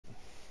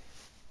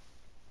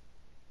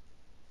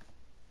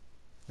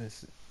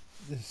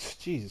This,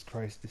 Jesus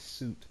Christ, this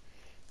suit,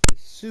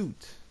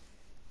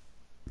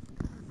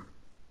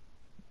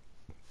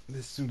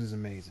 this suit is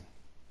amazing.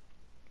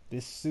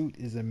 This suit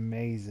is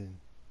amazing.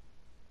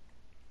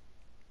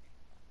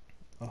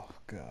 Oh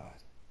God,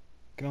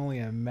 I can only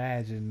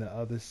imagine the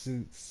other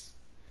suits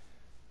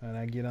when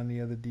I get on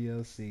the other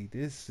DLC.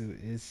 This suit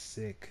is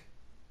sick.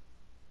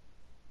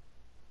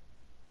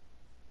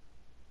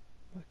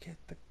 Look at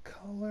the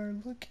color.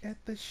 Look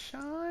at the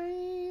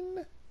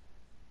shine.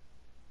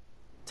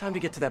 Time to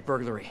get to that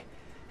burglary,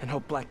 and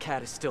hope Black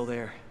Cat is still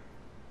there.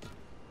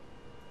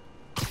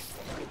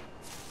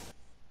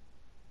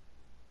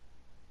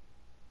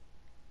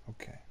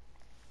 Okay.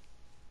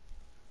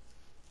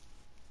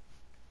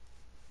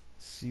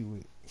 See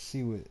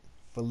what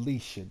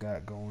Felicia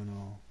got going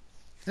on.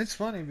 It's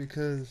funny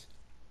because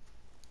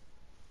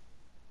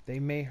they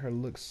made her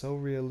look so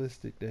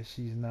realistic that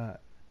she's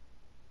not.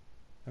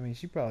 I mean,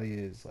 she probably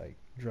is like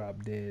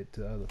drop dead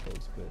to other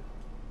folks, but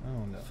I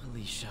don't know.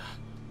 Felicia,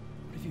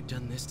 what have you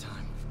done this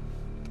time?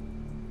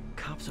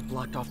 Cops have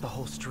blocked off the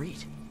whole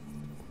street.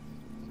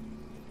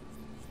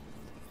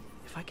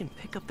 If I can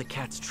pick up the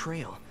cat's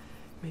trail,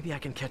 maybe I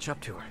can catch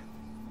up to her.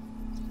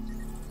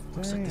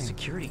 Looks like the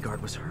security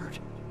guard was hurt.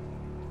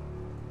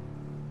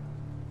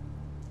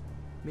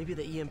 Maybe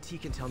the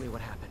EMT can tell me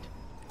what happened.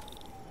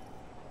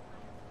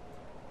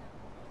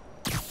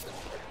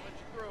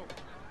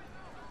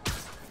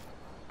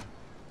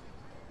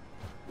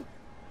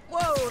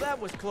 Whoa, that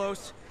was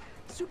close.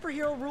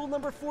 Superhero rule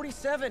number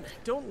 47,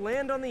 don't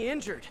land on the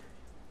injured.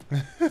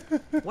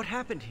 What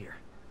happened here?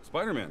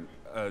 Spider-Man,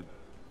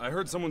 I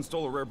heard someone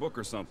stole a rare book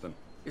or something.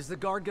 Is the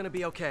guard gonna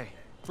be okay?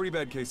 Pretty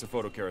bad case of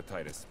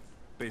photokeratitis.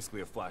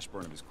 Basically a flash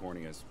burn of his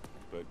corneas,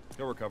 but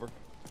he'll recover.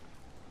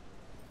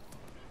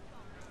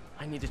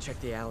 I need to check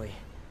the alley.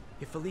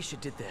 If Felicia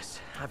did this,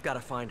 I've got to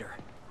find her.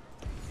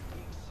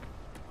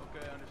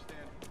 Okay, I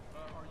understand.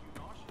 Are you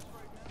nauseous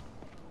right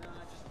now?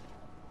 Nah, just...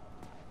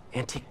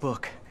 Antique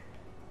book.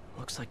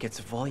 Looks like it's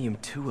volume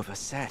 2 of a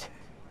set.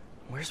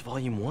 Where's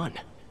volume 1?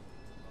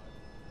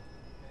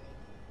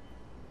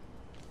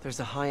 There's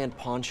a high-end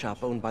pawn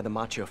shop owned by the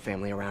Macho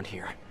family around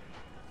here.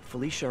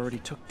 Felicia already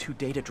took 2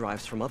 data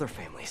drives from other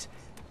families.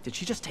 Did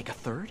she just take a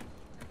third?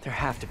 There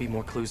have to be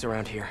more clues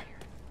around here.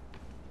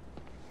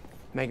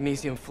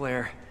 Magnesium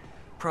flare.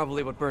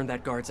 Probably what burned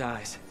that guard's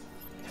eyes.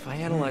 If I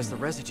analyze the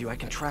residue, I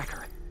can track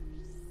her.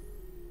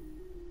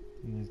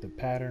 And there's the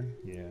pattern.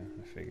 Yeah,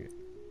 I figured.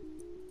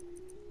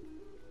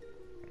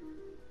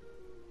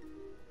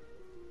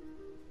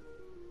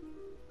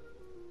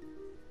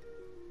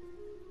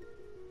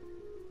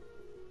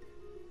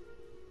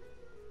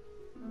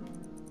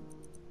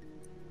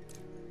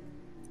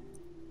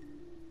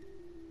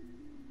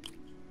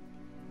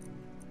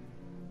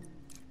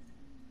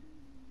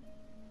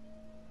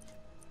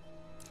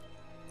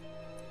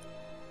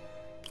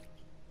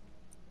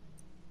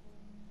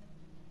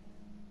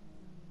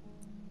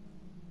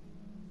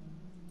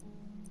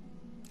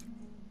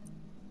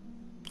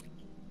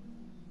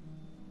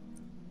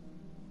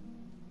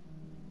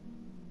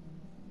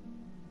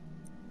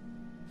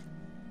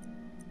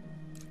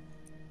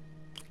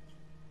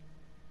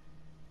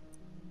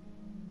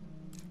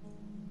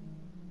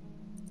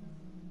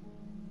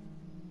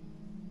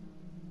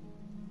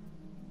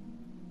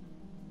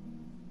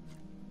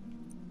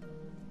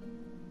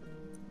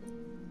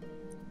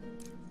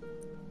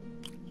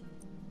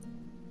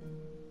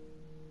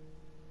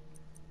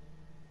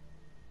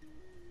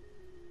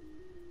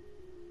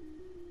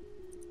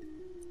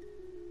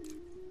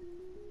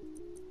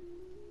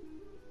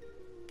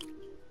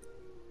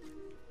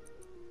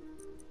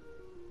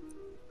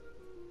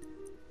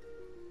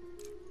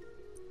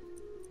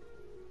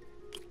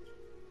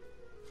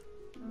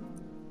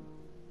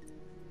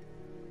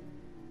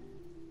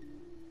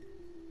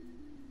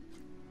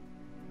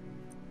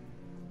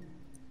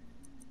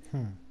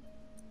 Hmm.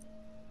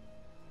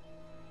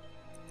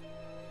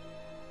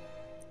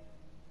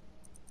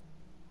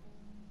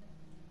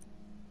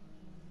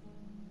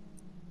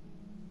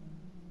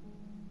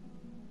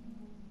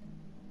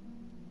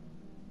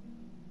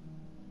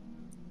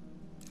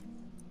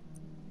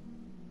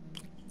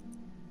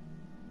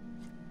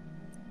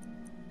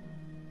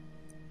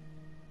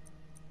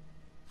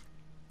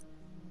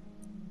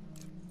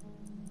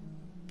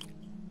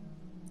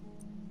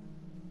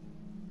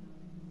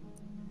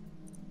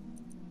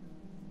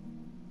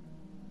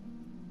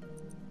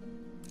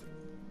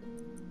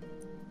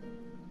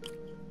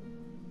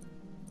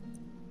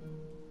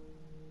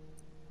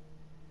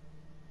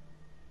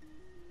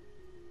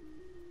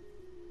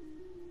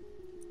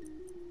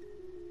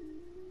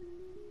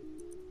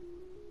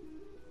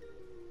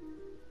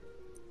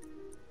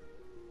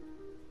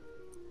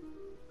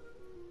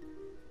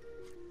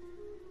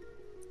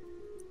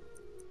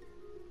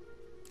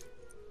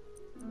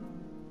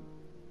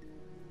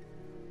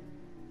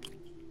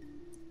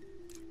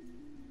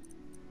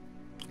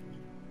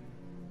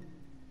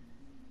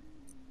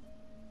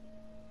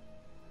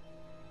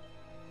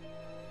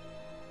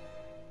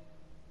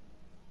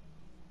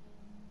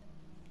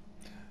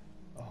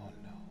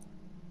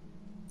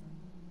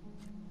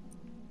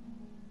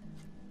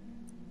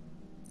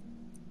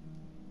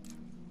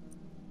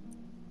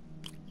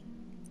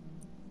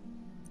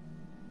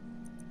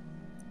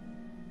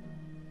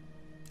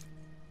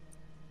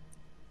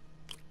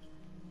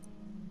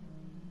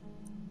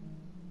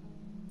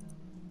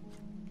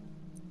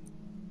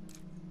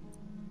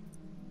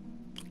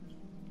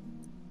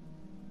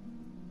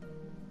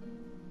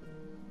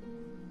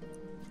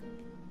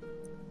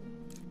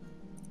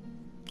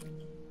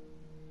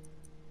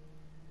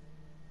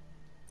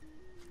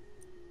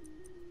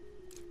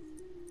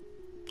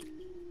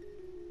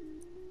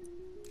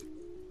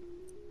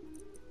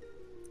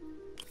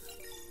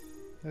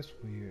 That's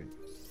weird.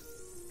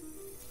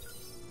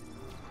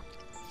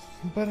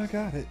 But I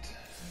got it.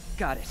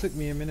 Got it. Took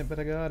me a minute, but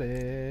I got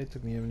it.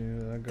 Took me a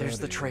minute, but I got it. There's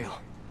the trail.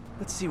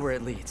 Let's see where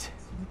it leads.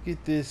 Look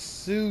at this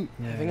suit,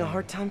 man. Having a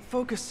hard time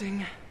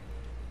focusing.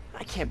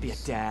 I can't be a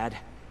dad.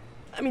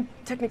 I mean,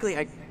 technically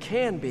I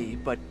can be,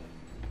 but...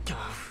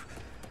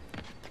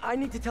 I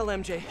need to tell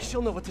MJ.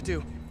 She'll know what to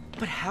do.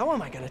 But how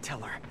am I gonna tell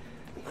her?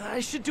 I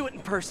should do it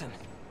in person.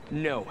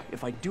 No,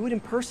 if I do it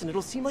in person,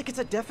 it'll seem like it's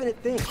a definite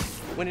thing,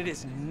 when it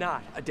is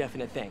not a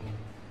definite thing.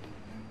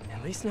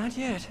 At least not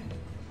yet.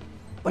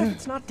 But if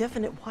it's not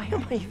definite, why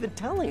am I even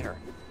telling her?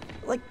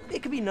 Like,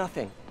 it could be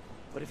nothing.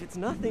 But if it's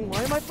nothing,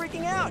 why am I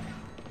freaking out?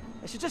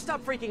 I should just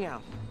stop freaking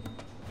out.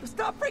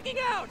 Stop freaking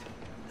out!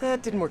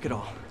 That didn't work at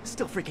all.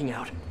 Still freaking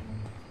out.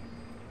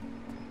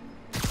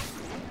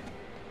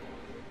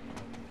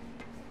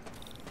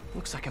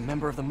 Looks like a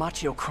member of the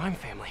Machio crime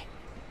family.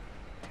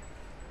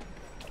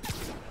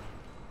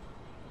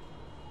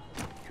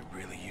 Could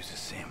really use a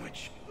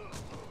sandwich.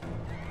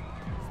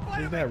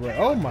 Is that right?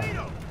 Oh my.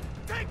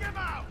 Take him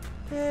out!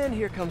 And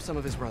here come some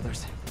of his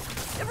brothers.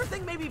 Ever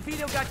think maybe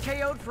Vito got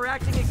KO'd for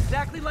acting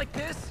exactly like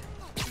this?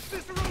 The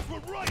Ciceros were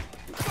right!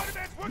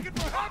 Spider-Man's working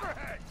for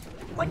Hammerhead!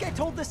 Like I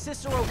told the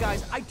Cicero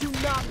guys, I do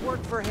not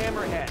work for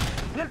Hammerhead.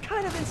 And I'm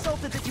kind of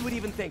insulted that you would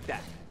even think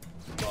that.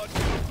 God,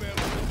 your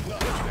family will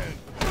not stand.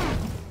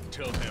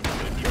 Tell him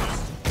that he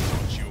must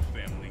watch your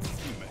family.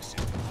 You mess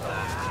it.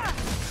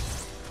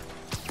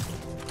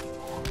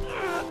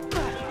 We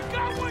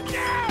got one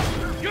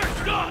down!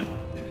 You're done!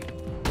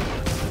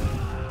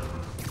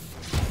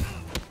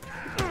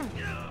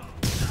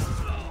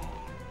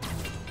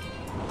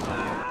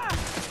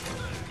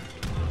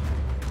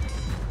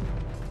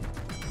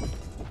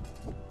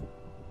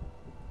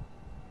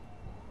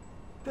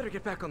 Better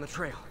get back on the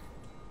trail.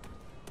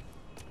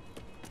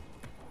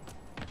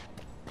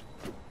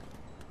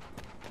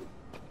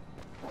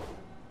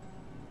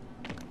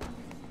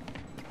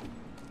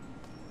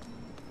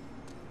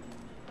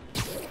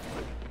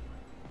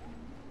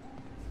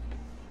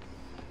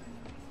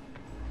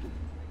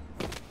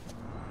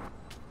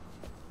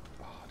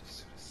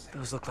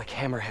 Those look like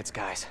Hammerhead's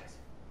guys.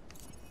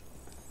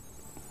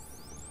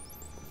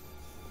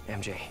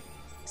 MJ,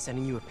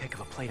 sending you a pic of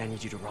a plate I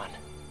need you to run.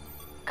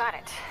 Got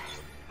it.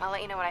 I'll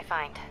let you know what I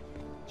find.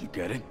 You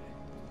get it?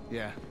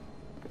 Yeah.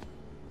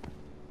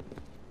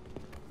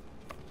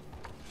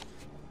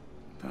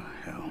 The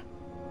hell?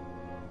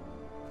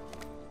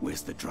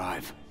 Where's the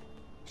drive?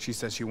 She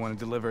said she wanted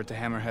to deliver it to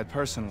Hammerhead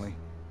personally.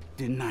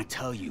 Didn't I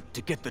tell you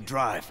to get the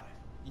drive?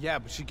 Yeah,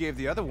 but she gave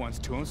the other ones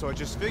to him, so I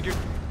just figured...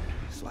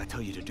 So I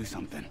tell you to do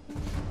something,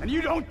 and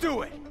you don't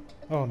do it!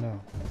 Oh no.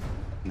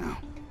 Now,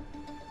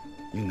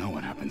 you know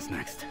what happens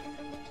next.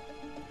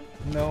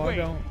 No, I Wait.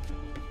 don't.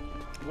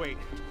 Wait.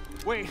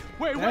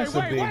 That's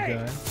a big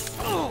gun.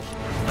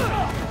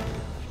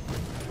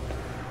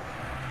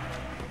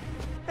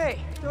 Hey,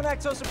 don't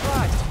act so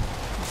surprised.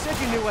 You said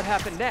you knew what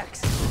happened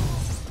next.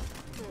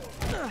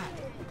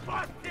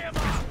 Bust him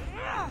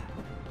up!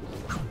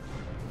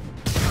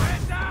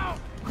 Hands down!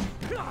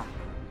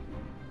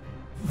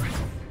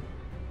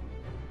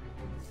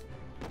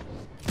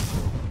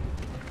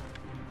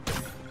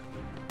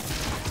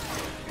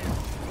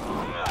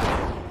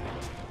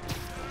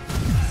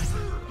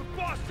 The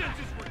boss sends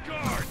his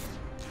regards!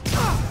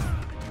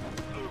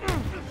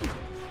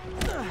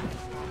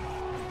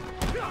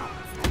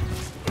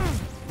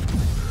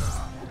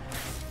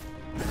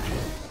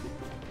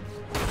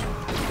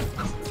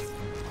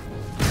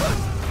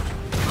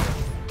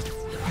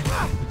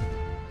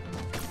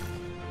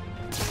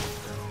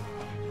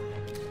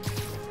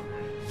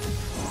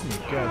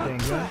 Goddamn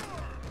gun.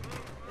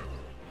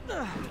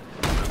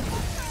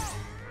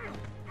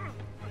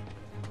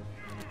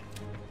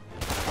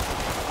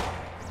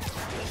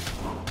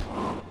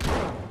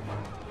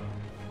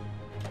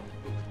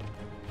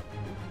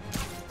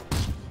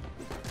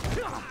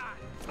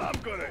 I'm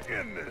gonna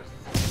end this!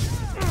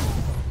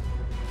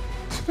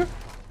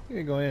 You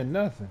ain't gonna end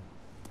nothing.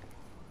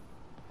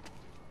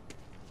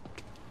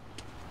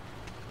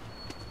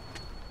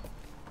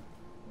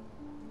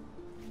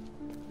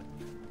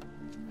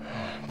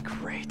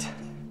 Great.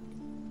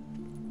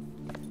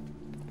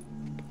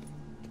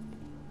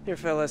 Here,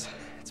 fellas.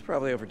 It's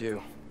probably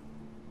overdue.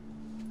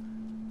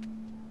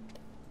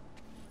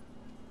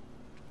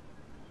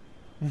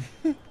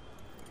 This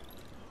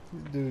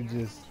dude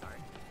just...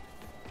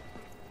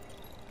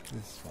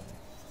 This is funny.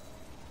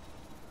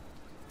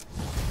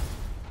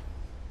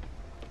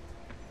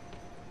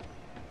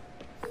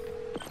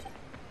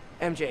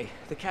 MJ,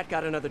 the cat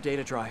got another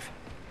data drive.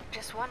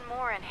 Just one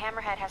more and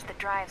Hammerhead has the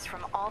drives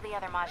from all the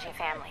other Maggia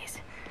families.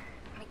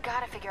 We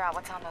gotta figure out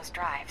what's on those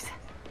drives.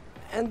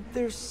 And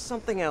there's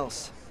something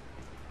else.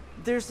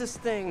 There's this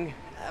thing,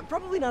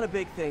 probably not a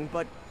big thing,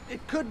 but it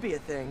could be a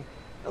thing.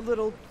 A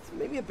little,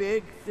 maybe a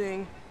big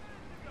thing.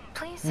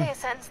 Please say a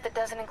sentence that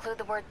doesn't include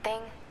the word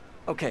thing.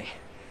 Okay.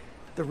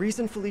 The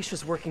reason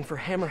Felicia's working for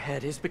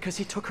Hammerhead is because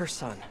he took her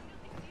son.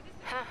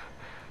 Huh.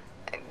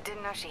 I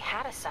didn't know she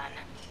had a son.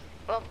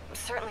 Well,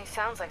 certainly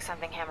sounds like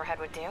something Hammerhead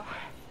would do.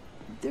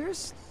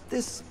 There's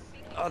This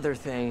other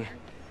thing.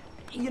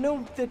 You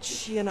know that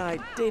she and I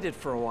dated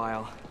for a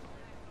while.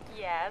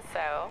 Yeah,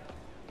 so?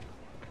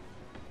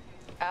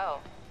 Oh.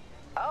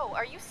 Oh,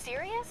 are you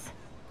serious?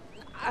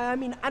 I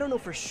mean, I don't know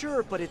for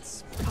sure, but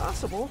it's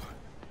possible.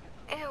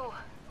 Ew.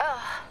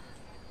 Ugh.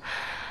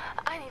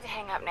 I need to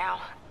hang up now.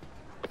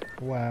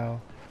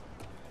 Wow.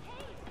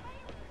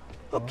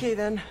 Okay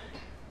then.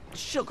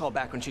 She'll call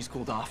back when she's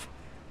cooled off.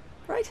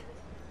 Right?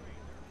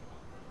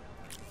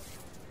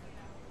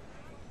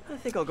 I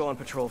think I'll go on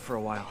patrol for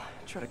a while.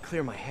 Try to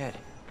clear my head.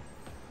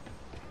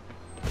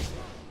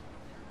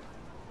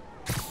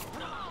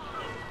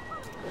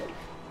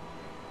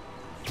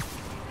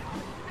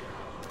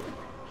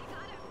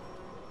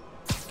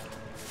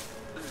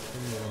 What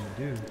do you want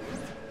to do?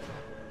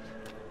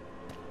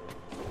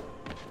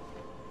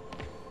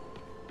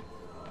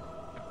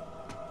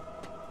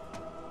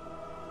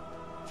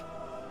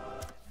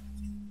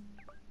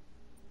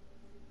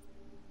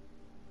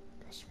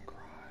 Got some crime.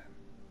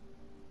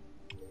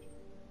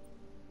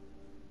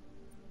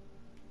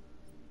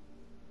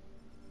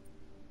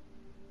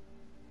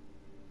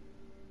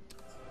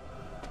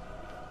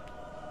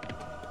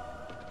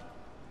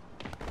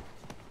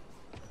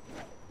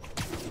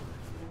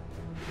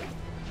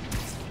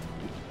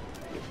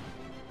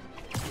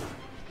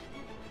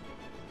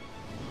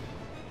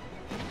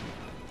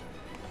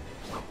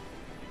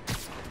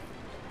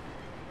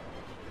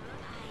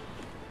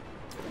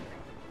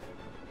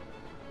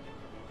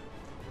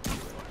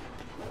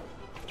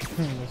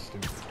 Let's do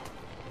it.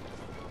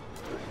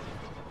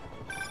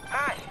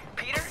 Hi,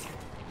 Peter.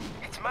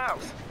 It's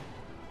Miles.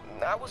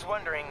 I was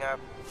wondering,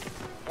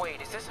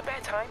 wait, is this a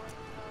bad time?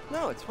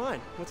 No, it's fine.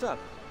 What's up?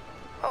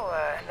 Oh,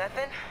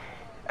 nothing.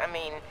 I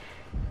mean,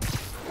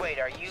 wait,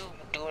 are you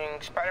doing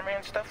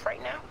Spider-Man stuff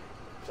right now?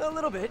 A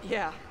little bit,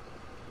 yeah.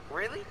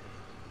 Really?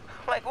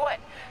 Like what,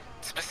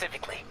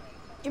 specifically?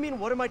 You mean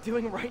what am I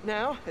doing right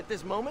now, at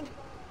this moment?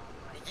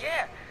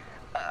 Yeah,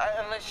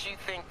 unless you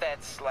think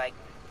that's, like,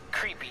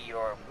 creepy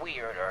or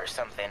weird or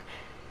something.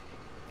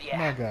 Yeah,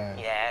 My guy.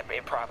 yeah,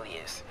 it probably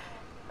is.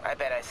 I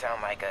bet I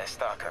sound like a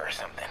stalker or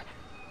something.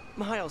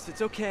 Miles,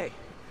 it's okay.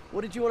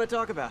 What did you want to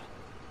talk about?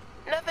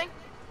 Nothing.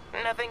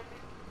 Nothing.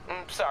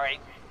 Sorry.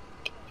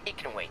 It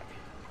can wait.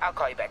 I'll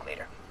call you back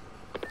later.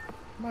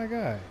 My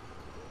guy.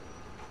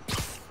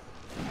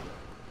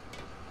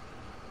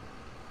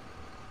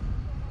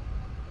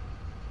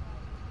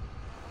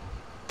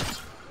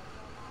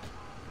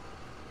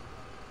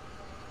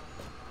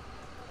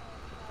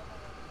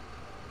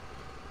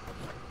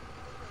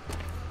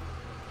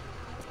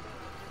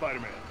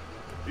 Spider-Man,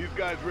 these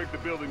guys rigged the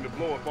building to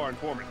blow if our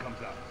informant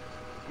comes out.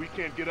 We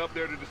can't get up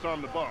there to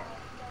disarm the bomb.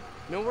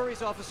 No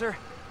worries, officer.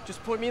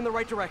 Just point me in the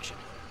right direction.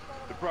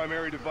 The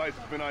primary device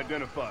has been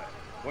identified.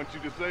 Once you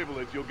disable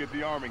it, you'll get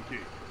the arming key.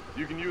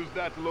 You can use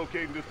that to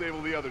locate and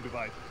disable the other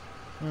devices.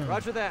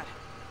 Roger that.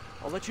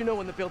 I'll let you know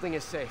when the building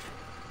is safe.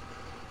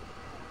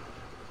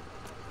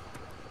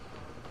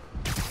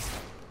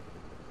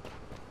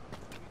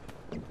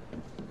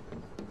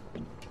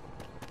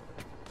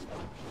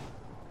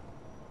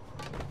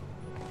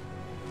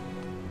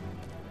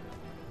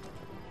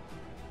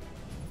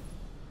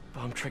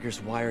 Bomb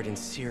triggers wired in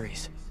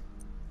series.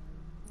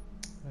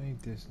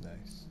 Ain't this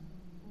nice?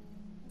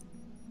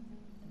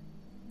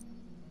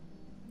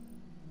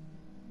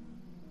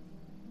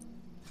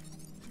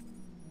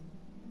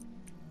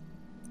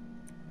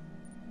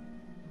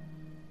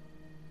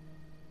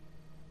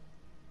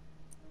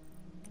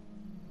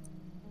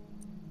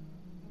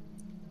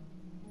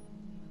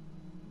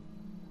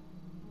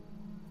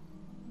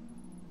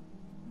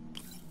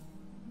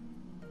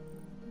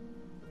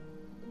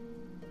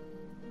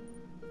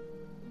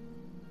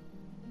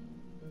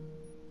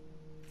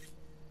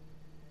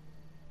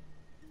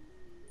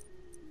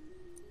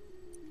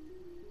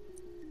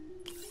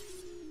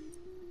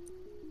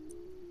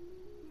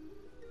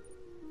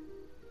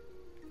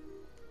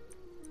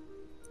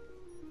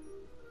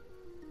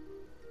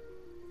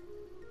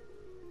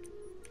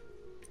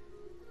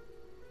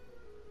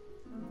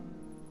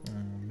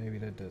 Maybe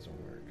that doesn't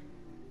work.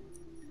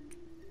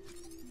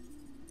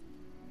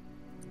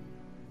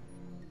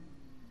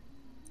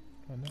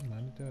 Oh, no,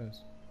 mind, it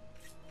does.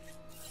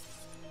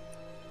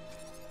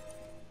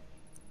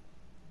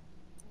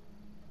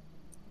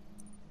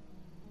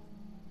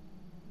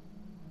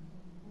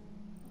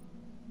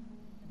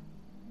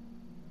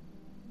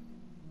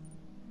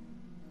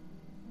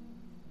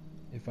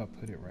 If I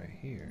put it right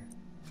here.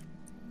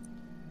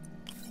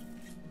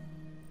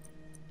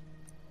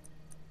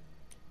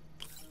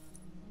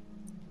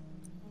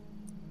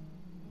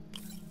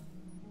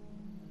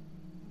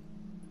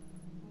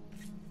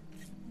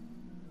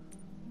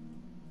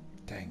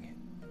 Dang it.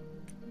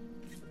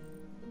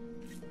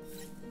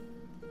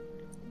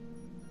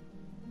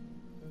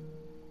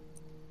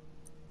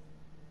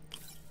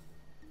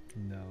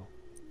 No.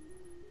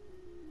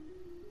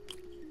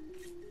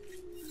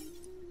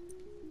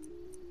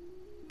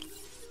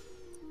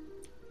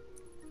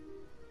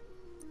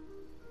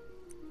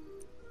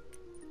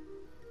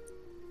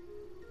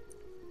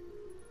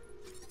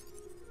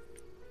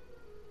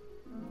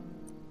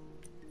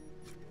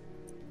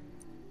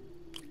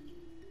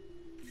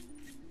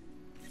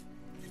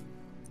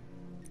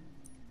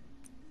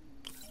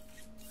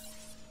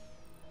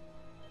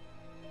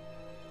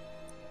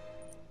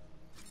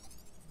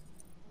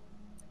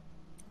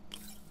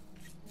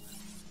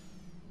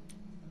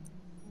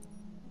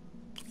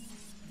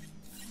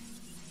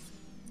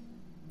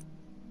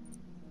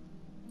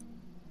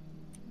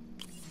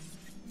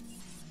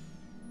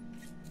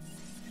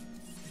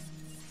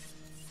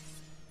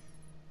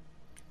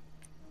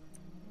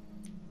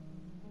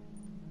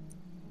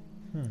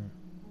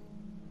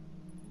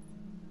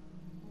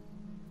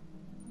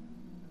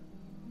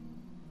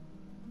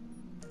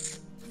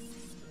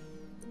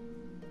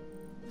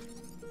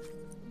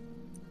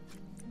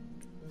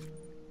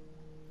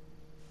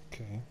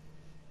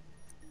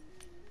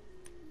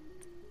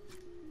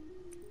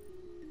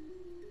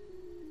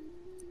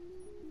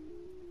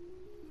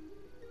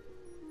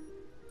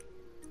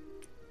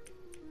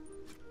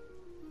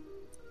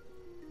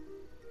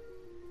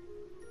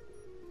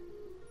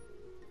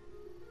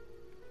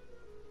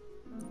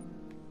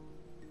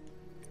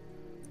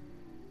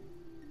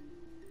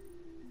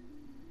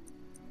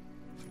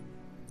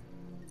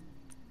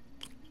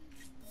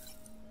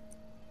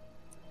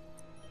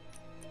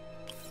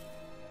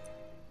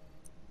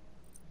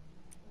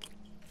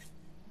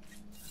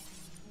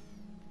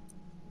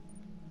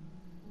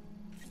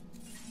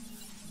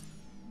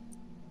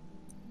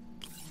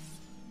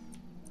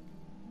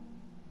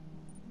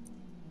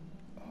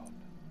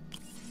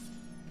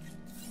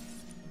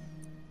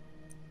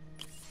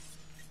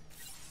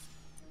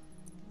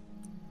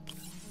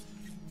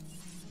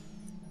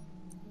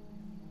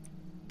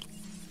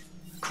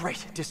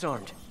 Great,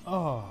 disarmed.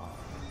 Oh.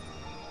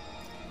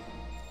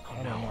 I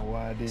don't know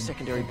why I didn't.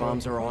 Secondary think of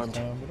bombs it are the first armed.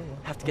 time, but oh well.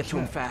 Have to get to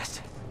him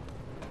fast.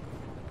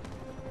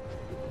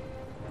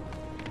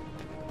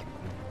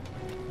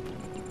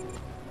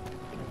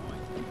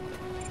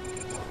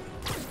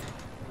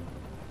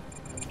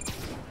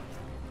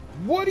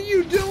 What are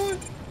you doing?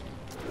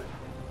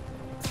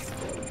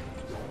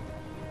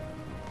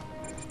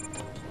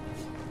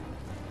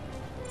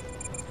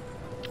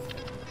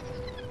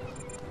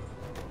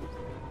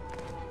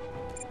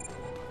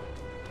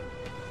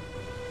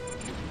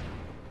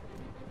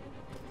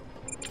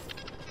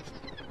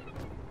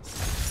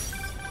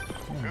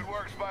 Good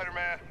work,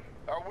 Spider-Man.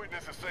 Our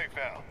witness is safe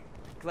now.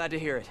 Glad to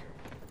hear it.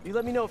 You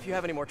let me know if you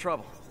have any more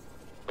trouble.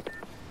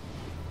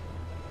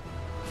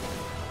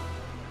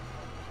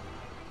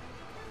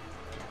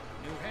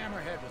 New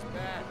Hammerhead was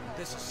bad, but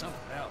this is something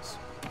else.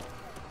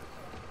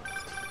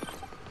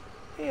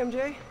 Hey,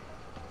 MJ.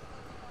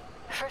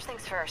 First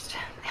things first,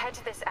 head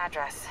to this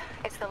address.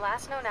 It's the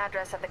last known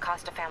address of the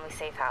Costa family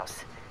safe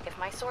house. If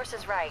my source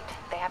is right,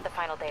 they have the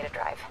final data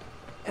drive.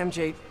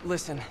 MJ,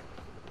 listen.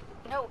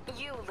 No,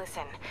 you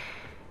listen.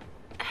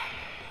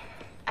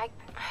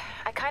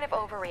 I kind of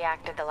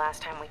overreacted the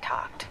last time we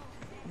talked.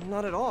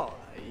 Not at all.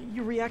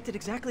 You reacted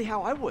exactly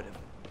how I would have.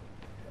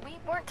 We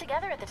weren't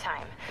together at the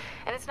time,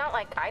 and it's not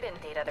like I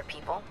didn't date other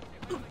people.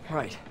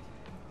 Right.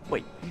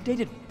 Wait, you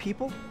dated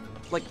people?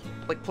 Like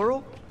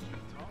plural?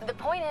 The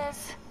point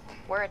is,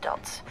 we're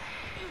adults.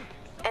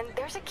 And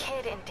there's a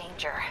kid in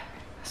danger.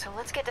 So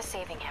let's get to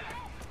saving him.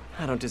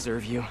 I don't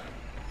deserve you.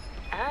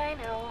 I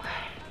know.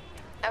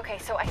 Okay,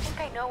 so I think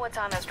I know what's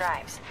on those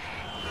drives.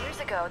 Years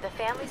ago, the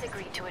families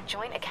agreed to a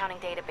joint accounting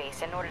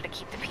database in order to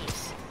keep the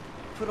peace.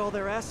 Put all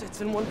their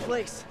assets in one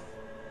place.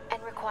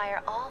 And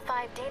require all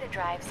 5 data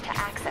drives to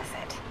access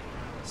it.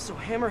 So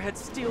Hammerhead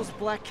steals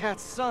Black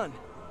Cat's son.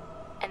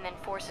 And then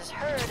forces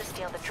her to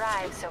steal the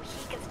drives so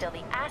he can steal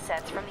the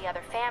assets from the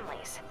other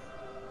families.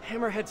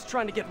 Hammerhead's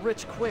trying to get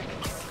rich quick,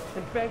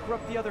 and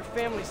bankrupt the other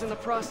families in the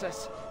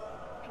process.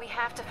 We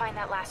have to find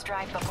that last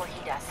drive before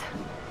he does.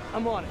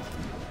 I'm on it.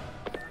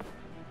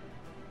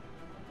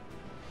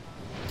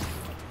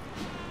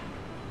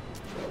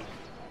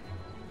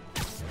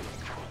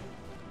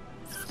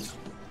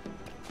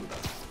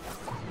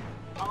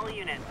 All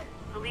units,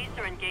 police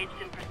are engaged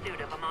in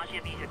pursuit of a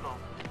Maggia vehicle.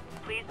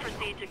 Please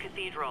proceed to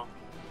Cathedral.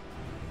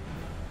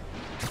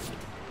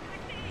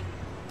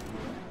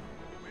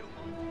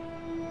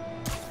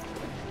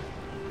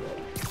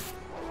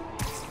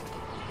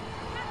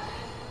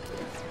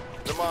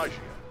 The Maggia,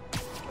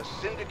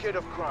 a syndicate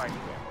of crime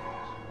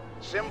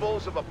families,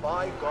 symbols of a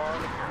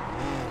bygone era.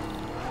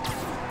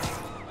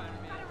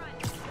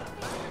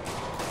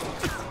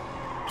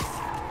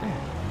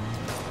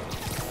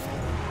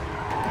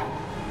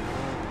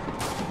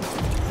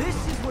 This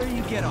is where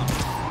you get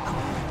off.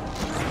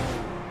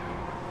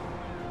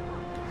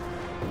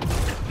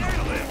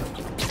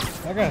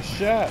 I got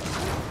shot.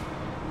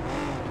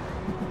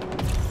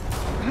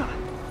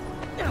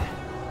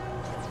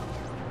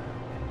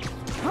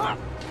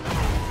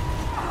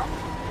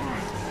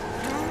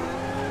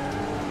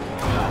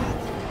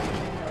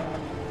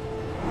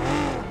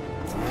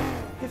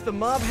 If the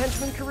mob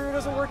henchman career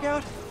doesn't work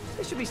out,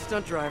 they should be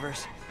stunt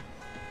drivers.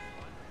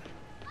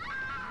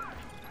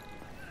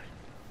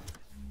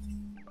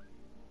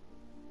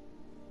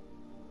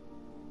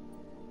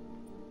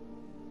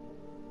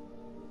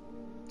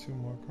 Two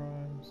more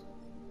crimes.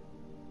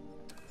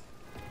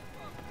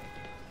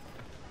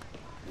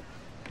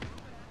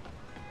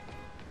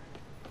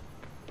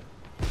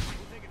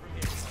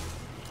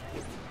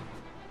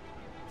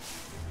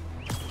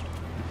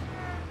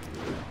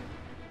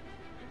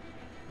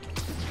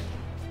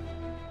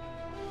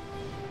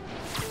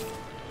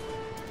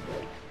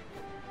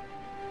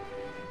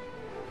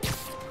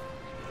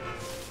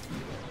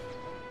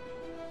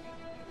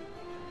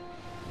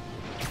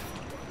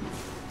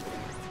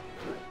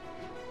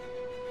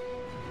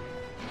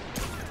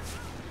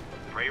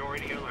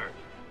 Priority alert.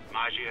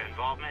 Maggia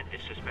involvement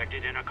is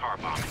suspected in a car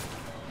bombing.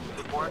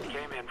 Support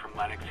came in from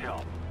Lenox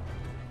Hill.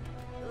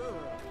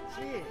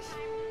 Jeez.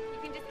 You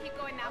can just keep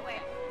going that way.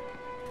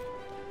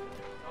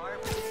 Sorry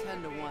for the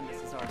 10 to 1,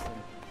 this is arson.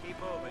 Keep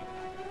moving.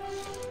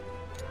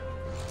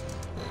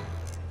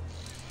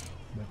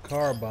 The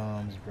car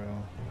bombs,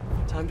 bro.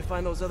 Time to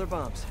find those other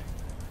bombs.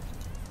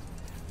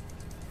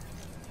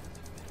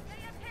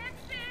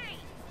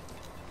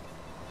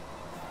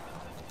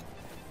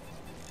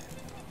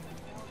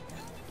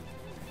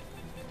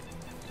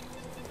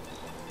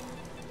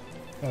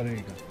 Oh, there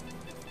you go.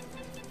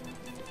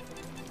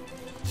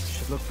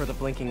 Should look for the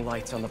blinking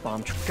lights on the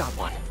bomb truck. Got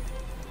one.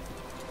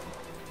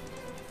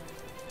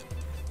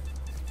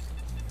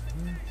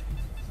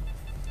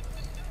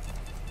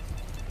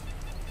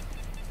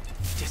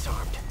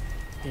 Disarmed.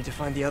 Need to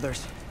find the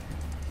others.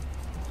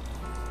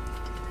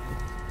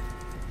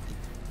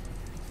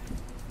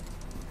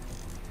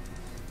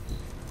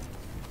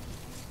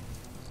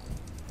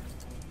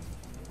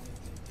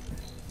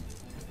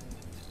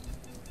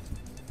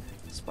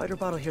 Spider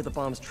bot will hear the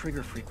bomb's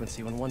trigger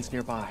frequency when one's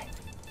nearby.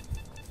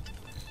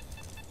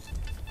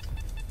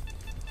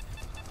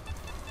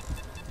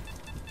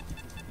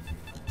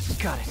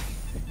 Got it.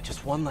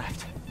 Just one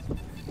left. Oh,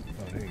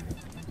 there you go.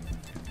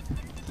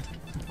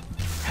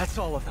 That's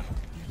all of them.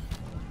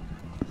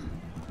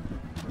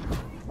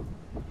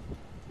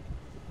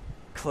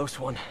 Close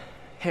one.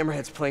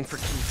 Hammerhead's playing for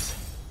keeps.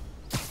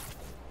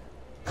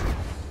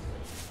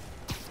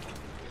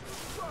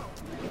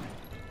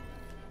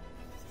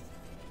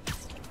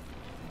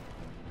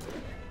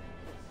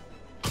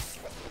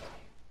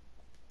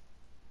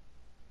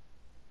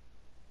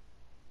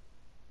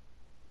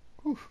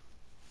 Whew.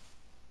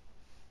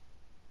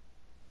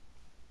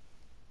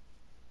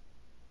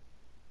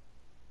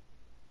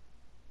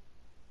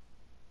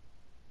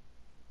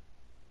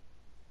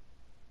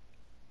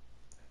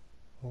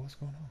 Well, what's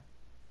going on?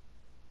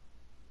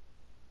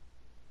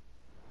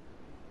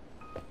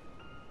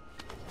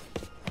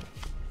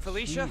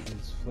 Felicia,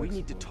 Jesus, we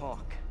need to flexible.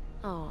 talk.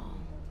 Oh,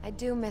 I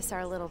do miss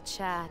our little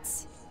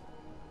chats.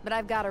 But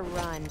I've got to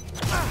run.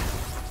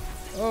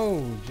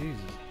 Oh,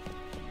 Jesus.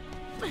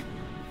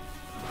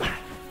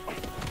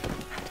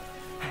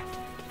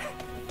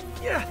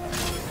 Yeah.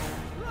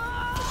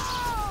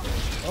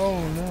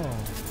 Oh,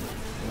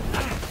 no.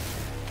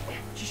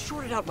 She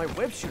shorted out my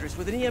web shooters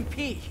with an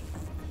EMP.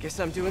 Guess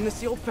I'm doing this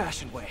the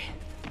old-fashioned way.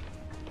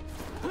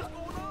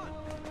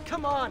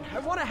 Come on, I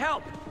want to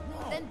help.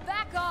 Then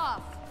back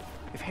off!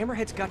 If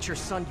Hammerhead's got your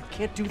son, you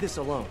can't do this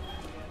alone.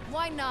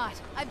 Why not?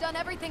 I've done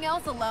everything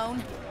else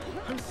alone.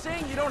 I'm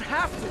saying you don't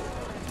have to.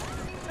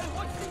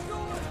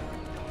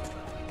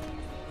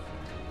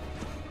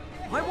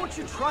 Why won't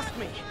you trust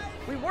me?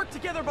 We worked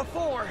together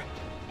before.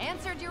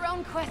 Answered your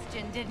own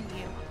question, didn't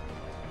you?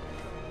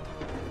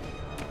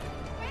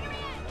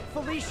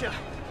 Felicia,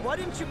 why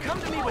didn't you come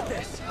to me with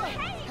this?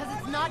 Because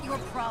it's not your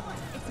problem.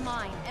 It's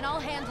mine, and I'll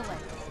handle it.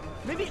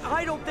 Maybe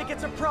I don't think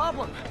it's a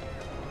problem.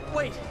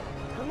 Wait,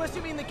 unless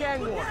you mean the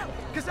gang war,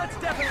 because that's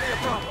definitely a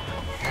problem.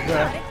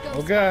 Let it go,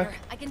 Oh, God. Spider.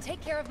 I can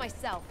take care of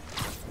myself.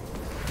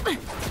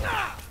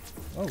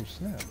 Oh,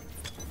 snap.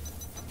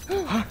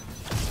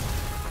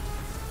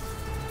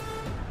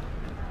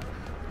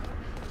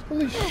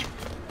 Holy shit.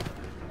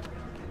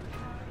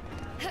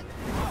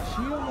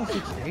 She almost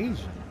looks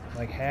Asian.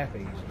 Like half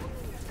Asian.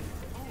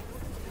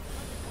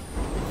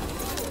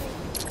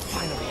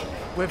 Finally,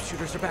 web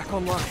shooters are back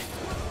online.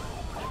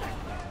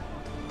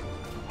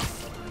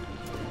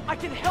 I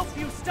can help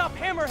you stop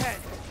Hammerhead!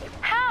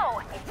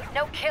 How?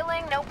 No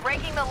killing, no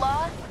breaking the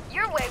law?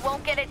 Your way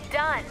won't get it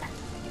done.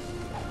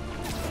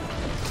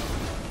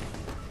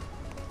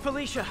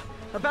 Felicia,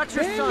 about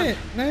your Damn son. it,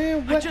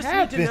 man. I What just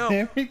happened? need to know.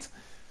 Every t-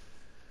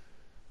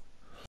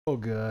 Oh,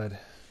 God.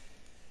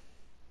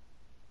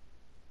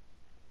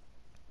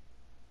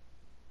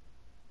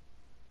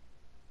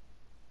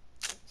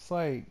 It's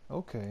like,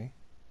 okay.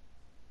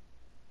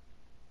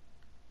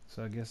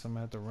 So I guess I'm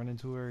gonna have to run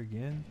into her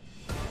again?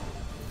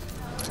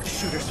 The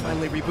shooter's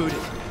finally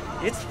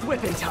rebooted. It's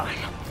whipping time.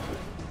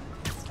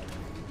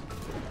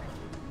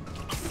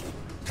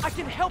 I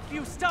can help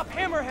you stop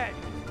Hammerhead!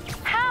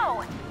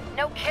 How?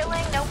 No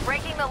killing, no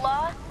breaking the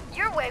law?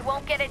 Your way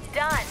won't get it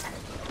done.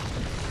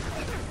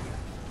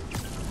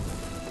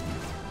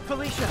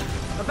 Felicia,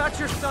 about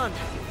your son.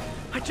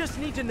 I just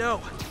need to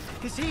know.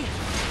 Is he...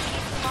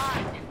 He's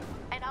mine,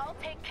 and I'll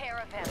take care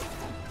of him.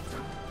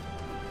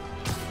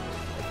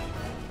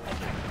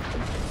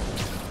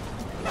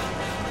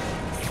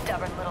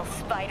 Stubborn little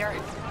spider.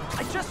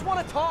 I just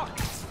want to talk!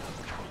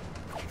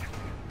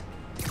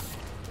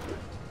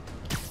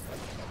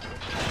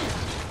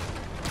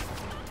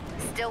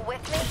 Still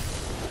with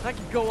me? I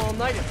could go all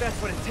night if that's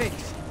what it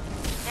takes.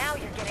 Now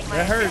you're getting my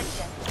That hurts.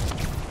 attention.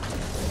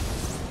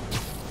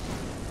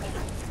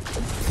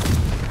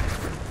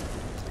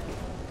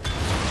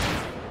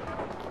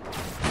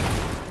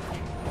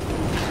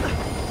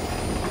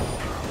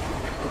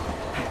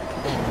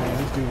 Oh, man,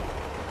 this dude.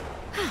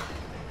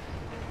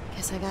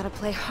 Guess I gotta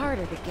play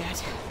harder to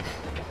get.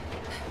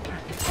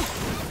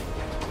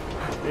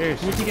 There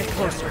she Need to get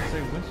closer. Say,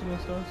 when's she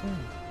gonna start singing?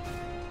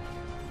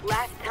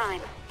 Last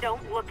time,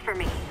 don't look for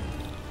me.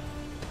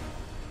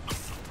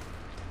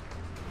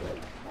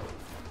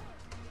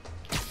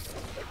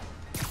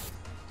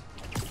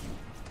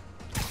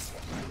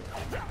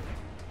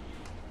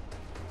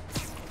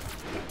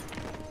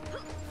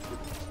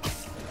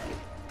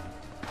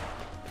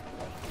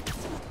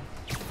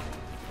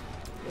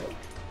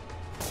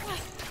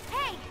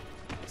 Hey!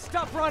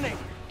 Stop running!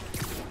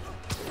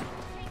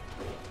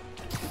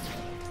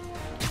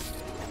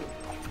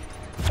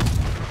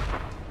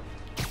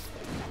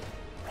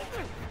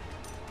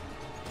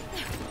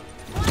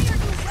 Why are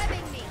you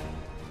webbing me?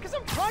 Because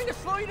I'm trying to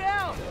slow you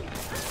down!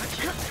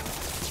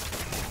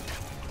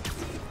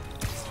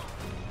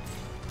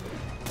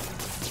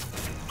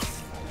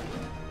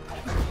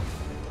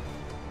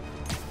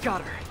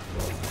 Got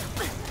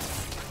her.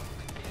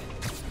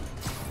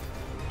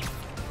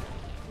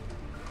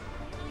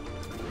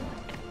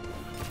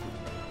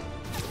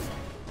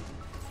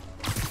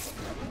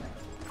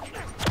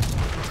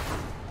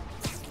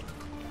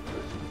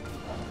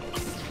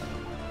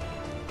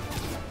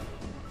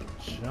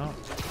 Jump.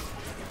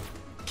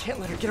 Can't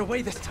let her get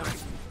away this time.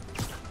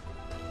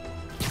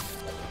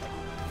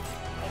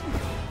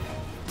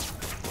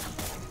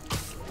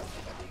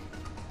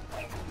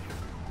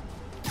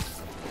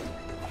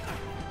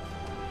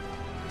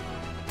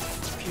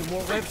 few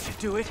more revs should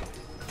do it.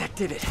 That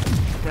did it.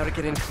 Now to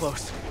get in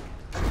close.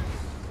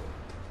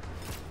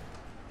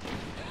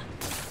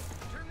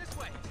 Turn this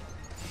way.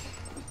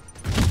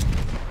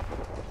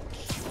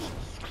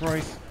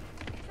 Christ.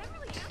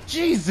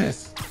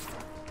 Jesus!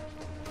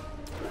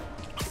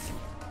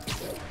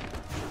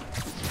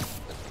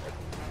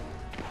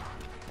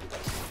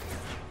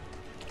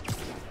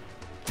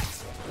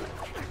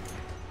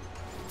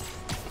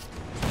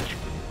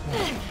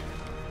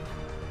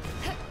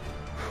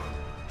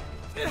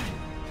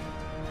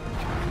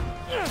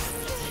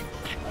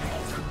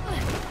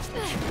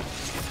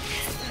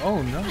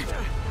 Oh no.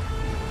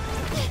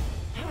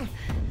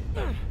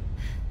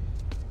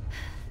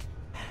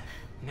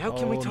 Now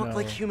can we Oh, talk no.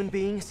 like human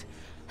beings?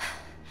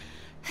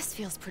 This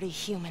feels pretty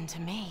human to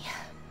me.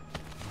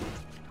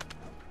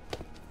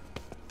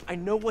 I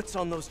know what's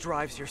on those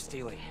drives you're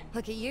stealing.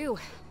 Look at you,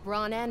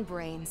 brawn and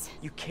brains.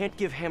 You can't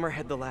give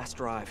Hammerhead the last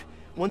drive.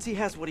 Once he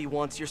has what he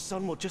wants, your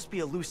son will just be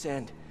a loose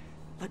end.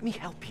 Let me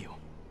help you.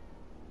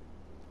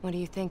 What are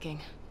you thinking?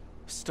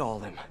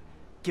 Stall him.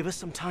 Give us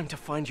some time to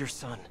find your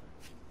son.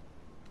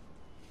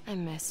 I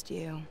missed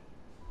you.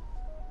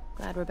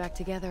 Glad we're back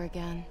together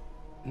again.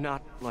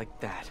 Not like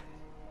that.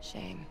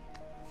 Shame.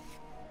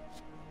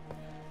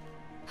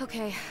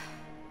 Okay.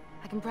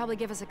 I can probably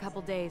give us a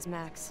couple days,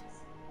 max.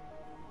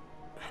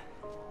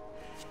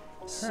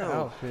 So,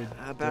 outfit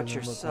about doesn't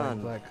your look like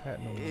son, Black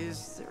Cat no more.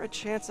 is there a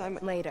chance I'm...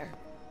 Later.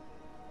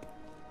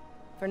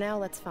 For now,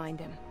 let's find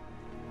him.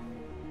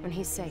 When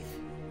he's safe,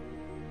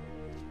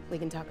 we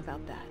can talk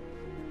about that.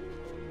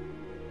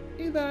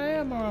 Either I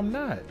am or I'm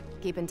not.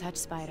 Keep in touch,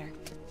 Spider.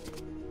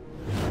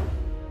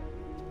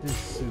 This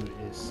suit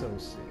is so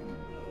sick.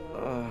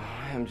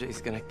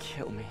 MJ's gonna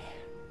kill me.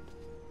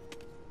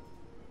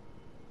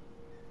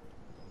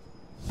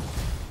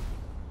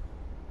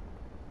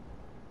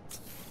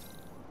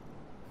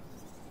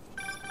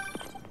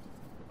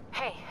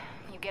 Hey,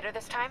 you get her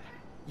this time?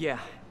 Yeah,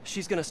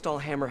 she's gonna stall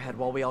Hammerhead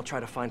while we all try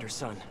to find her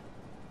son.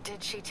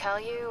 Did she tell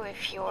you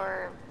if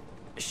you're...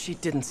 She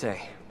didn't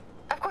say.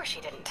 Of course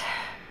she didn't.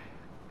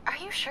 Are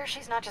you sure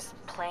she's not just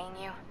playing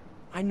you?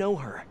 I know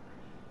her.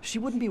 She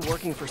wouldn't be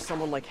working for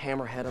someone like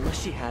Hammerhead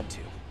unless she had to.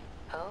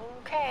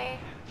 Okay.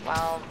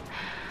 Well,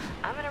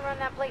 I'm gonna run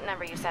that plate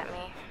number you sent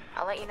me.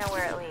 I'll let you know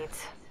where it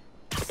leads.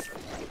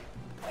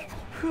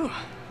 Whew.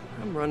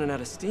 I'm running out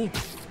of steam.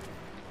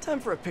 Time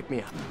for a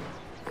pick-me-up.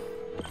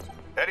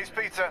 Eddie's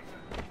Pizza.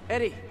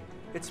 Eddie,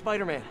 it's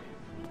Spider-Man.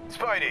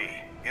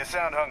 Spidey, you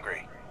sound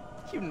hungry.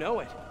 You know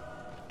it.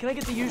 Can I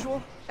get the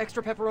usual?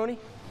 Extra pepperoni?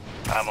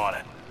 I'm on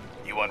it.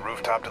 You want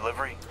rooftop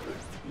delivery?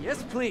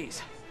 Yes,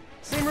 please.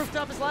 Same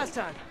rooftop as last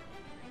time.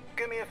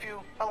 Give me a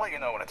few. I'll let you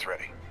know when it's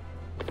ready.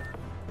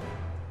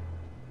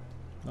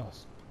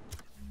 Awesome.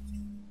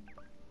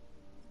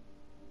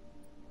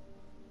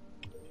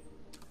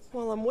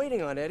 While I'm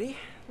waiting on Eddie,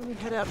 let me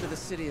head out to the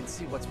city and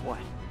see what's what.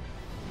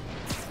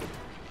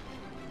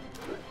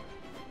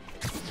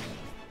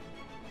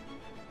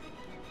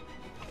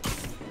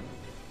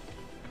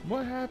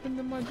 What happened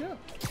to my jump?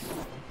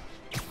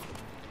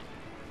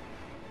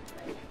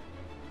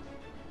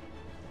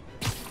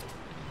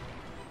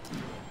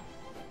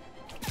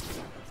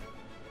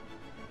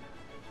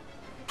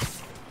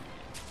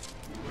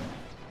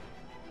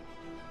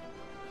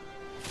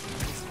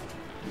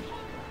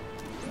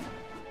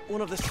 One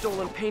of the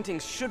stolen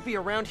paintings should be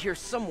around here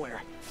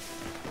somewhere.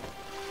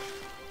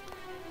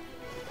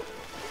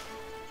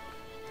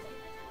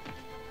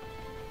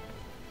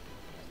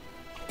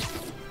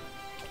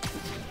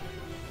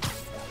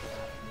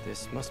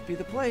 This must be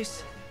the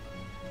place.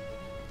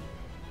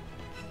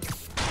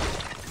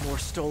 More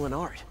stolen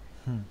art.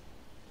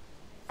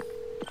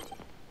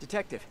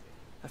 Detective,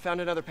 I found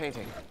another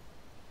painting.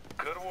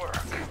 Good work.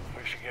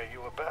 We should get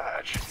you a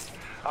badge.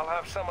 I'll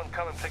have someone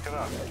come and pick it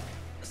up.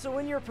 So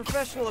in your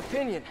professional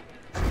opinion,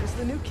 is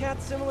the new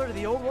cat similar to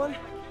the old one?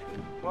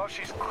 Well,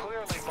 she's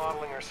clearly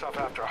modeling herself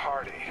after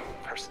Hardy.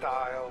 Her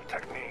style,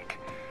 technique.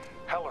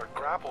 Hell, her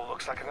grapple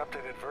looks like an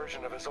updated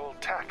version of his old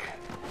tech.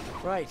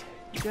 Right.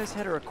 You guys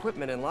had her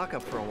equipment in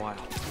lockup for a while.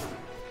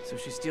 So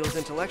she steals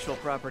intellectual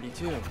property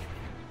too.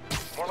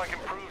 More like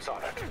improves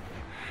on it.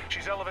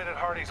 She's elevated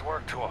Hardy's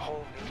work to a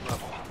whole new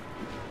level.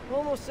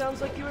 Almost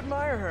sounds like you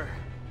admire her.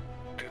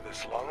 Do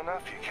this long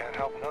enough, you can't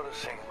help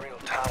noticing real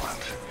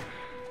talent.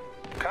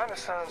 Kinda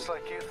sounds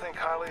like you think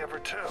highly of her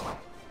too.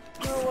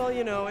 Oh, well,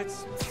 you know,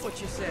 it's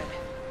what you said.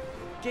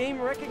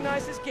 Game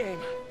recognizes game.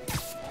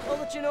 I'll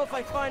let you know if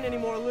I find any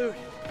more loot.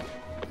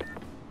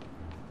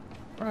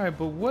 Alright,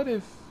 but what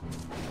if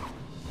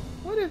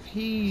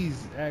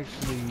he's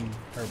actually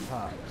her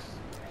pops?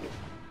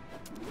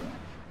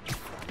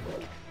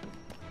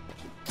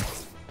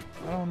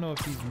 I don't know if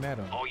he's met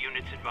him. All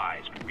units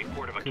advised.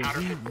 Report of a 'Cause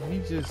counterfeit. he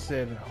just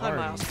said Hi, Hardy.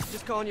 Miles.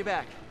 Just calling you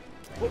back.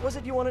 What was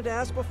it you wanted to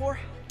ask before?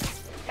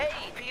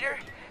 Hey, Peter.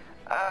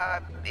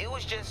 It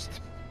was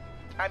just...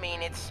 I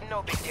mean, it's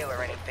no big deal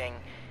or anything.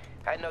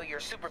 I know you're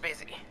super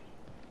busy.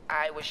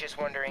 I was just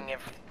wondering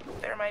if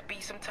there might be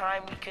some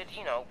time we could,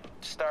 you know,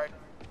 start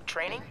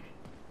training?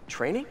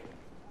 Training?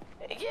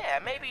 Yeah,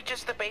 maybe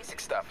just the basic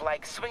stuff,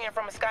 like swinging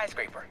from a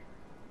skyscraper.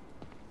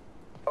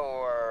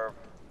 Or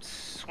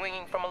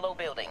swinging from a low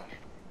building.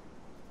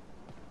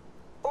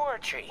 Or a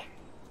tree.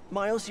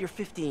 Miles, you're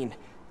 15.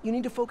 You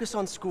need to focus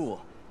on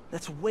school.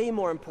 That's way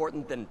more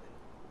important than...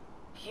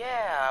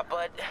 Yeah,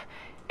 but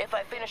if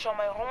I finish all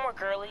my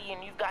homework early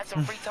and you've got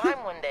some free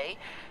time one day...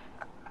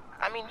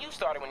 I mean, you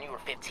started when you were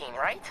 15,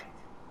 right?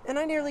 And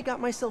I nearly got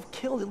myself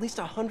killed at least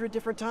 100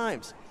 different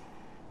times.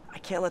 I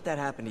can't let that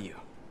happen to you.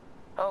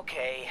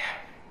 Okay.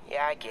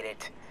 Yeah, I get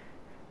it.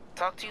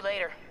 Talk to you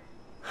later.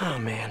 Oh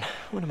man,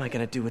 what am I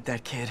gonna do with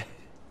that kid?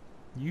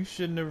 You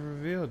shouldn't have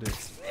revealed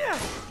it.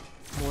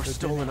 More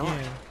stolen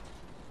art.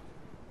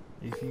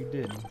 If you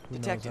didn't, who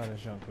Detective, knows how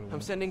that junk would have I'm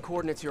went. sending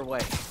coordinates your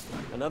way.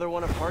 Another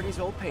one of Hardy's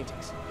old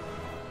paintings.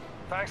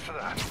 Thanks for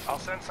that. I'll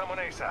send someone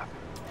ASAP.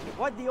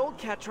 Why'd the old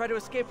cat try to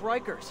escape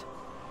Rikers?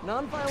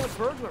 Non-violent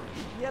burglary.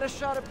 He had a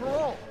shot at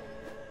parole.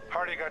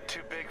 Hardy got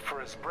too big for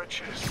his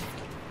britches.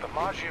 The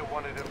Maggia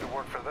wanted him to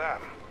work for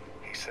them.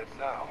 He said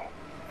no.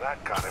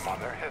 That got him on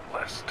their hit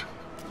list.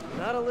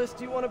 Not a list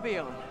you want to be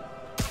on.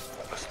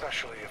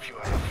 Especially if you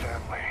have a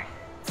family.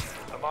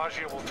 The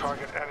Maggia will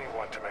target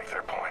anyone to make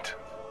their point.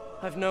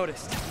 I've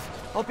noticed.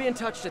 I'll be in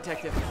touch,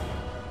 Detective.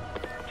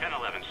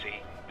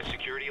 1011C. The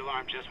security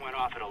alarm just went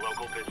off at a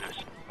local business.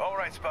 All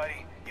right,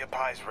 Spidey. Your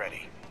pie's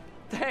ready.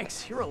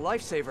 Thanks, you're a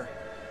lifesaver.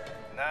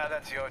 Nah,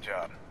 that's your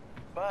job.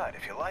 But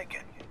if you like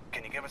it,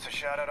 can you give us a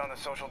shout out on the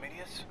social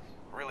medias?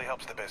 Really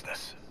helps the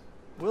business.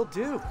 Will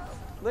do.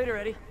 Later,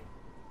 Eddie.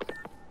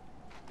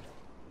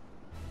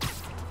 I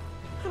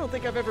don't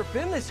think I've ever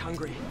been this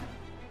hungry.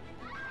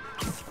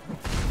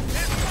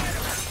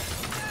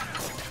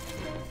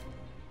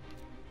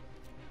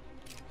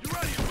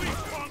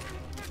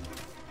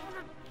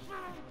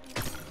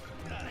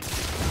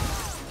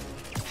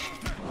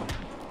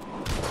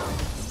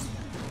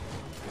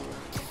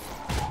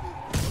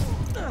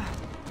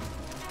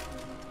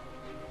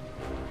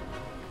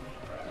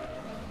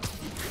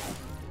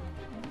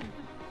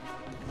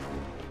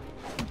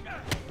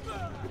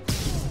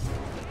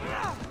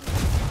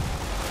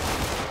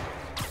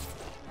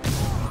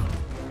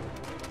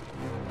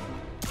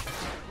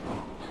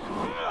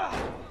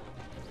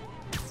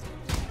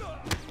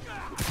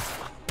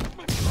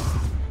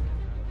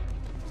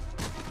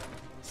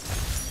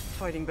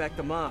 Fighting back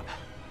the mob.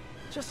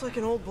 Just like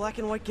an old black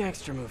and white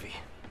gangster movie.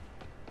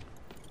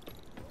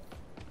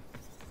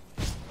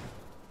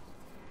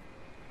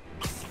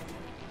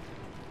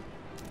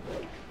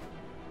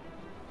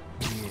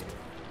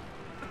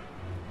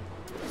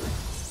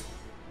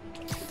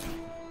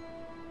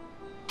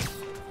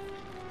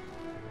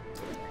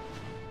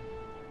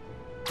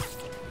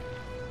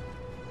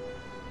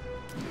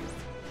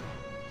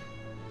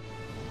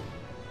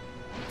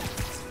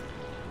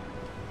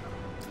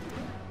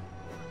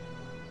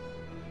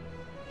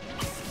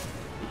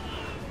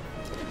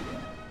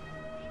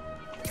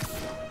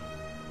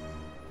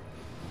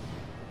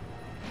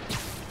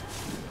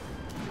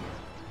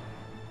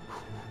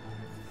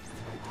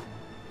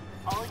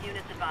 All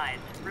units advised.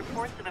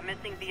 Reports of a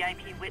missing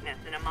VIP witness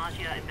in a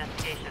Maggia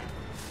investigation.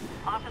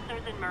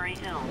 Officers in Murray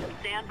Hill,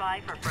 stand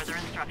by for further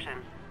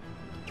instructions.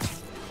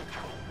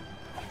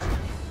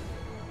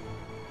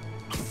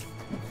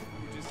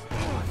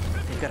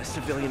 They've got a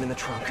civilian in the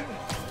trunk.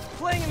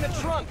 Playing in the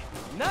trunk!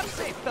 Not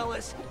safe,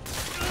 fellas!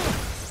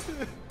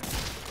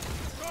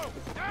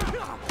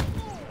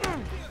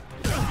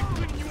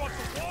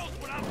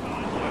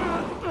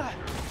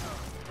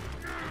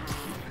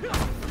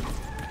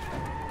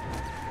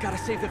 Gotta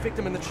save the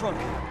victim in the trunk.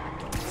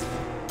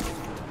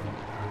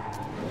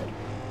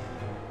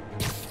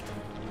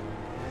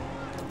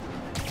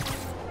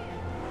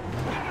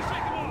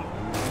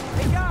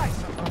 Hey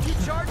guys, you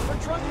charge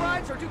for trunk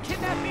rides or do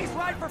kidnappees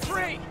ride for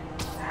free?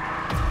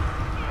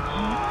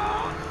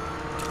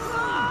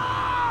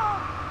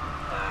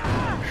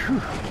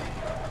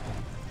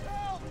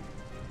 Help!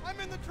 I'm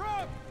in the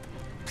trunk!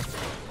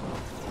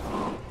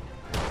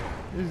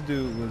 This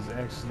dude was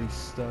actually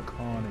stuck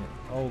on it.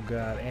 Oh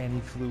god, and he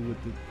flew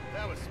with the...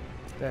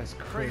 That's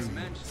crazy.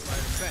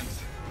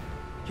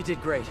 You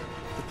did great.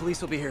 The police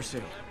will be here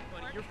soon.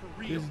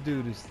 This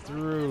dude is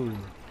through.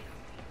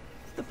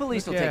 The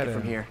police Look will take at it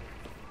from him. here.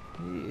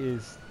 He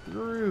is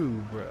through,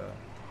 bro.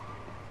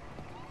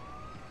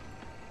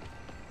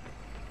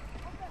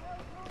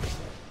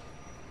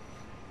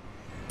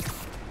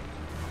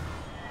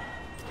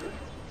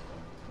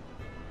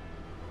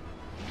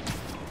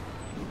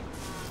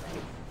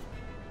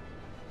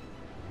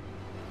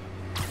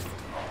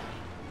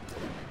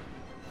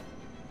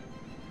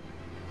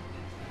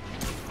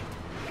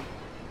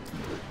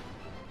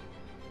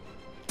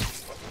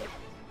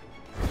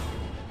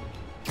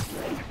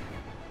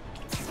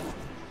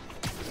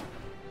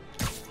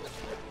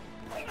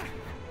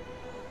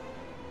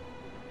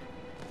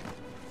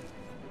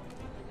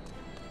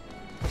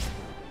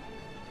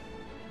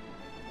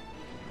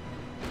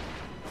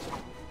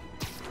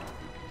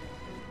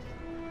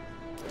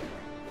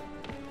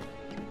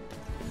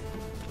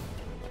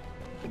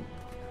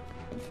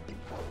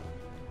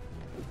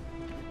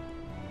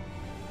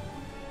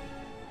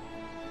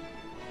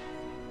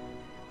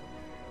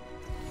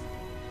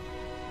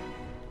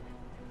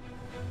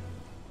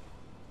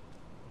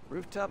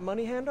 Rooftop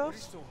money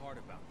handoffs? So hard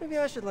about Maybe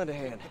I should lend a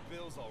hand. the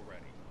bills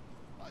already.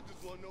 I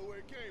just want to know where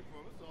it came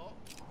from, that's all.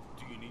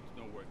 Do you need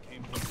to know where it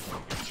came from to do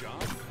your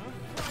job?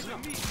 Huh?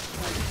 Not me,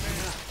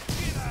 Spider-Man.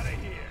 Get out of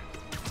here.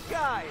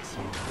 Guys,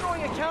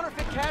 throwing a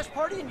counterfeit cash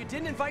party and you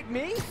didn't invite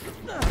me?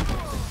 Time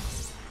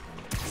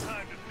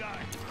to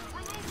die.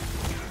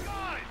 Remove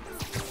guys!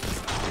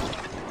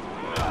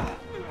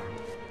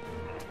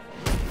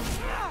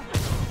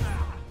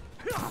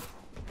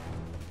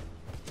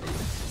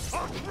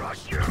 I'll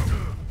crush you!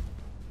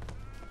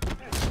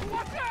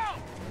 Watch out!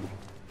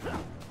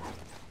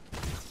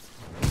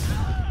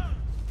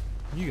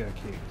 You got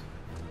kicked.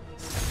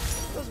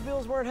 Those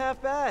bills weren't half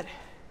bad,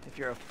 if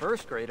you're a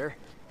first grader.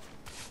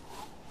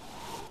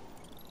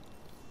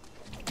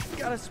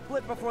 Gotta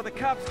split before the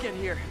cops get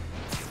here.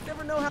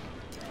 Never know how...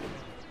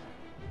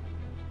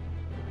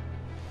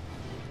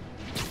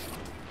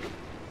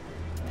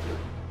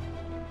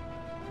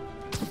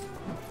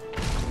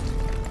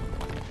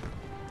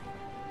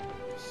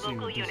 See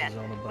Local what this units. is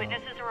all about.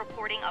 Witnesses are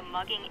reporting a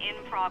mugging in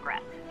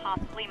progress,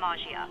 possibly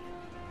Magia.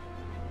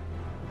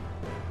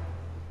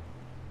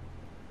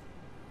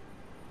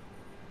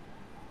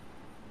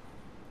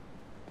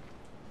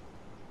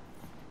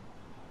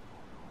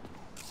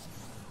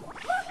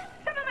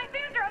 Some of my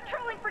fans are out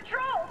trolling for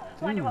trolls.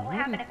 Wonder what will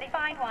happen if they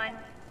find one.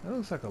 That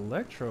looks like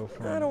Electro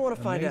from I don't want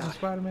to find Amazing out.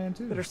 Spider-Man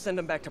 2. Better send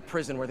them back to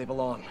prison where they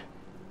belong.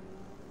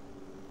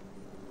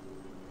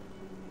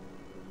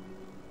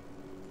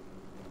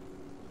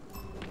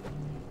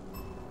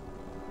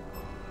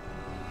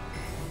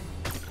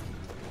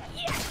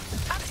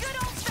 Yes! A good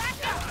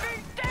old-fashioned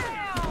beat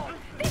down!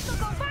 This will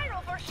go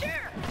viral for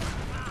sure!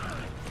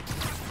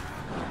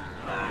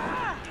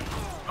 Aw,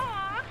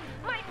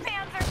 my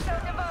fans are so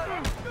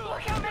devoted.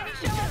 Look how many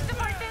show up to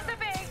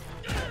participate.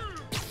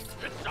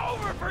 It's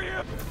over for you!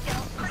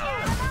 Don't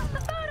forget about the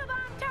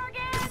photobomb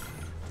targets!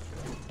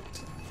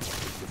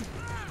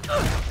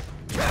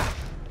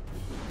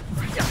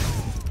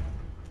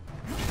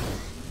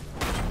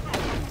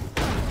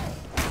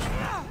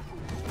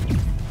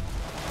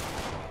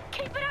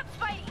 Keep it up,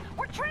 Spidey!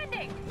 We're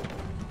trending!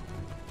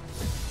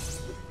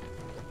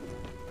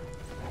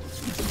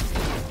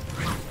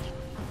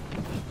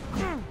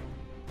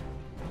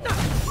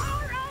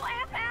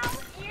 R-O-F-L,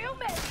 you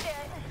missed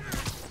it!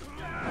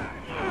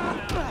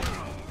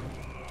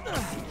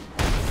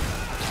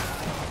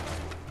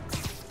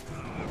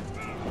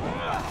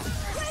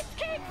 Let's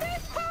keep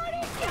this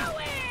party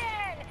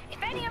going!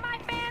 If any of my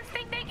fans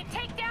think they can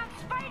take down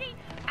Spidey,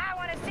 I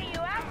want to see you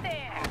out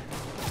there!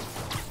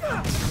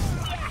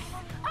 Yes!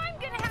 I'm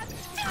gonna have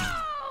so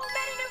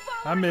many new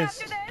followers I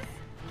missed. after this!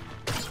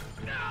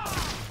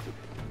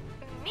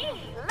 Me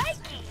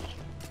likey!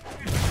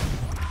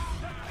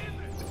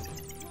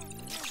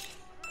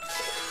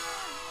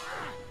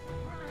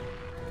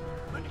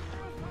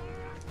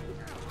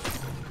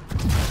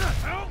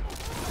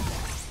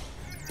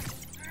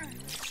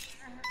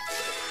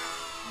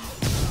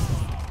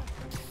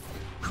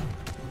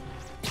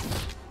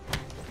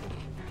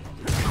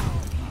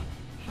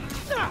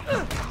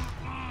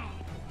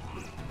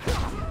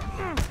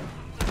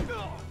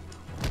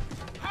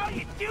 How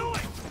you doing?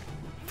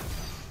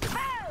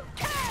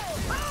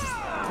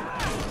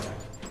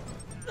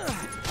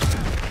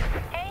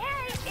 Hey,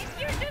 hey, if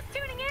you're just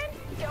tuning in,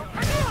 don't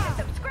forget to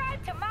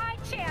subscribe to my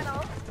channel.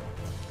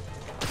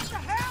 What the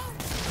hell?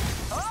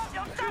 Oh,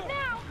 don't stop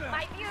now.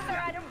 My views are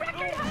at a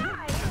record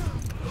high.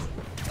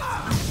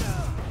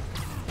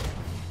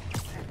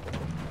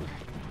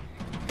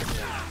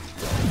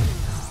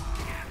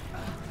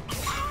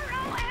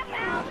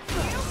 R-O-F-L,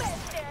 you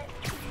missed it.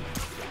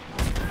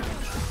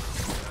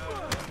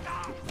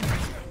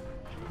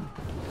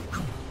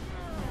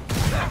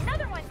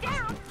 Another one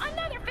down,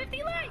 another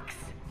 50 likes.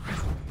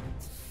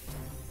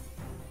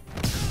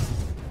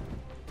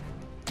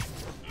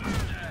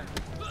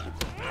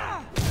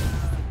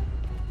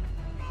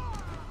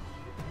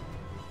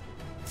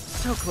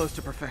 So close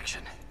to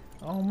perfection.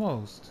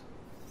 Almost.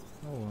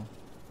 Oh well.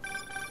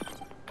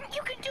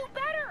 You can do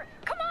better.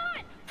 Come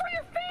on, for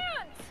your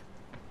fans.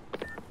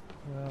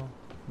 Well,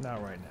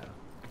 not right now.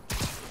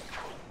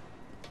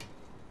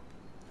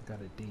 I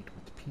got a date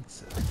with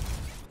pizza.